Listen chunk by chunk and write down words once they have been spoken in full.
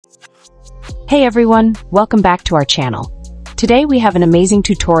Hey everyone, welcome back to our channel. Today we have an amazing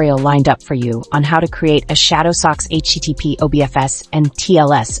tutorial lined up for you on how to create a Shadowsocks HTTP Obfs and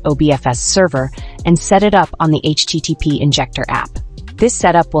TLS Obfs server and set it up on the HTTP Injector app. This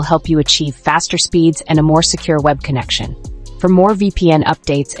setup will help you achieve faster speeds and a more secure web connection. For more VPN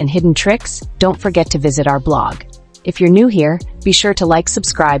updates and hidden tricks, don't forget to visit our blog. If you're new here, be sure to like,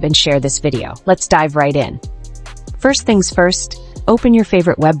 subscribe, and share this video. Let's dive right in. First things first, open your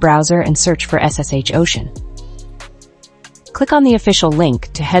favorite web browser and search for SSH Ocean. Click on the official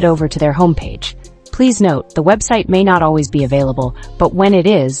link to head over to their homepage. Please note, the website may not always be available, but when it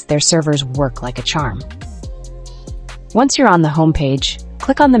is, their servers work like a charm. Once you're on the homepage,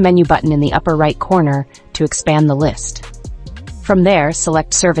 click on the menu button in the upper right corner to expand the list. From there,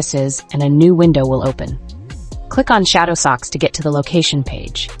 select Services and a new window will open. Click on Shadowsocks to get to the location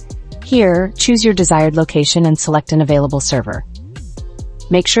page. Here, choose your desired location and select an available server.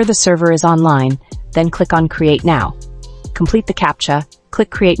 Make sure the server is online, then click on Create Now. Complete the CAPTCHA, click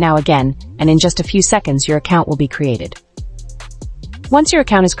Create Now again, and in just a few seconds your account will be created. Once your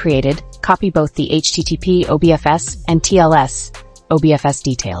account is created, copy both the HTTP Obfs and TLS Obfs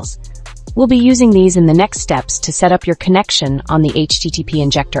details. We'll be using these in the next steps to set up your connection on the HTTP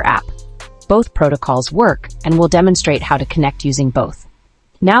Injector app. Both protocols work, and we'll demonstrate how to connect using both.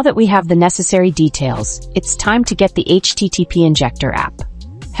 Now that we have the necessary details, it's time to get the HTTP Injector app.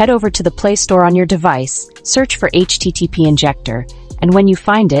 Head over to the Play Store on your device, search for HTTP Injector, and when you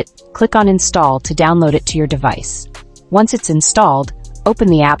find it, click on Install to download it to your device. Once it's installed, open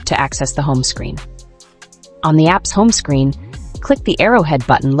the app to access the home screen. On the app's home screen, click the arrowhead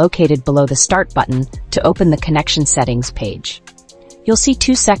button located below the Start button to open the Connection Settings page. You'll see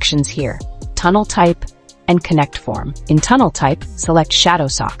two sections here, Tunnel Type and Connect Form. In Tunnel Type, select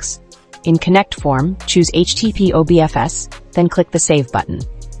Shadowsocks. In Connect Form, choose HTTP Obfs, then click the Save button.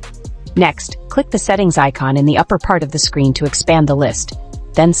 Next, click the Settings icon in the upper part of the screen to expand the list,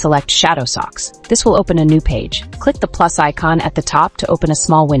 then select Shadowsocks. This will open a new page. Click the plus icon at the top to open a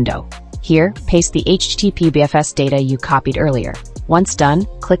small window. Here, paste the HTTP Obfs data you copied earlier. Once done,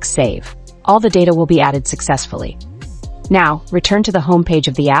 click Save. All the data will be added successfully. Now, return to the home page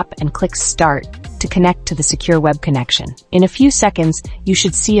of the app and click Start to connect to the secure web connection. In a few seconds, you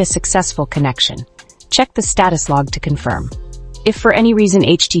should see a successful connection. Check the status log to confirm. If for any reason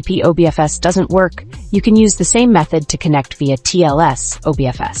HTTP Obfs doesn't work, you can use the same method to connect via TLS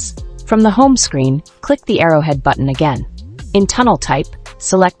Obfs. From the home screen, click the arrowhead button again. In Tunnel Type,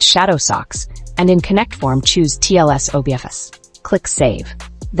 select Shadowsocks, and in Connect Form choose TLS Obfs. Click Save.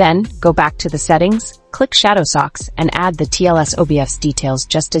 Then, go back to the settings, click Shadowsocks, and add the TLS Obfs details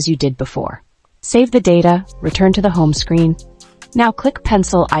just as you did before. Save the data, return to the home screen. Now click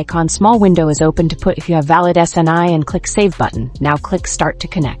pencil icon, small window is open to put if you have valid SNI, and click Save button. Now click Start to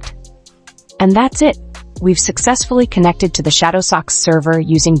connect. And that's it! We've successfully connected to the Shadowsocks server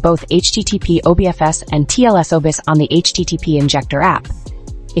using both HTTP Obfs and TLS Obfs on the HTTP Injector app.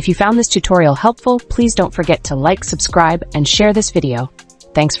 If you found this tutorial helpful, please don't forget to like, subscribe, and share this video.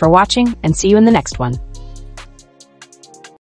 Thanks for watching, and see you in the next one.